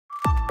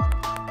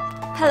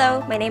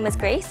Hello, my name is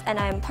Grace and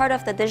I'm part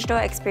of the Digital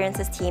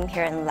Experiences team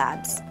here in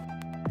Labs.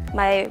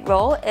 My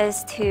role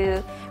is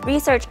to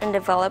research and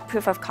develop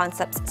proof of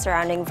concepts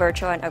surrounding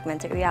virtual and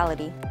augmented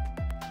reality.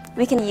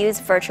 We can use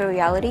virtual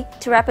reality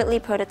to rapidly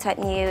prototype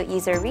new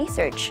user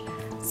research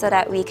so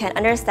that we can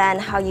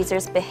understand how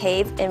users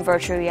behave in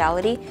virtual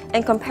reality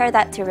and compare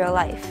that to real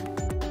life.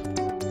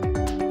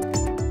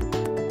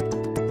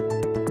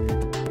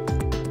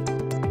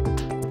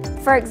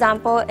 For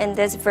example, in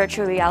this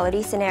virtual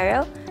reality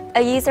scenario,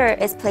 a user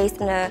is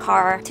placed in a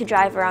car to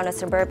drive around a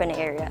suburban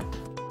area.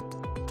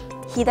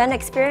 He then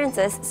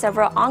experiences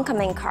several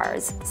oncoming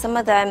cars. Some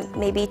of them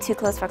may be too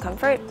close for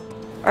comfort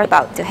or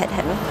about to hit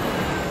him.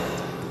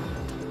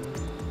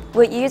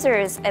 Would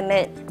users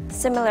emit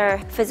similar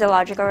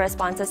physiological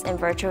responses in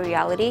virtual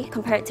reality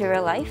compared to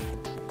real life?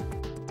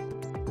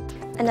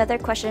 Another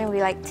question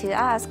we like to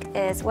ask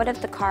is, what if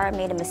the car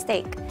made a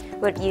mistake?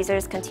 Would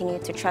users continue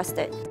to trust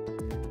it?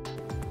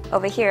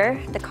 Over here,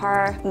 the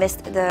car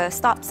missed the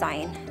stop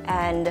sign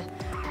and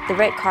the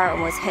red car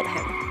almost hit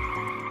him.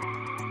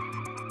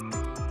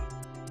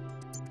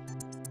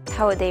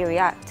 How would they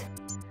react?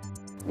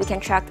 We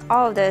can track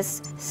all of this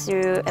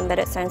through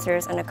embedded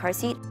sensors on the car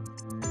seat,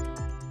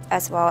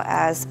 as well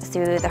as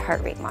through the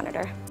heart rate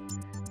monitor.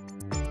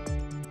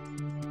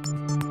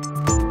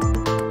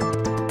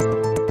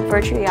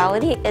 Virtual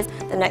reality is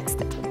the next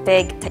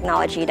big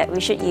technology that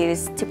we should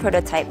use to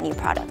prototype new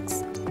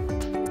products.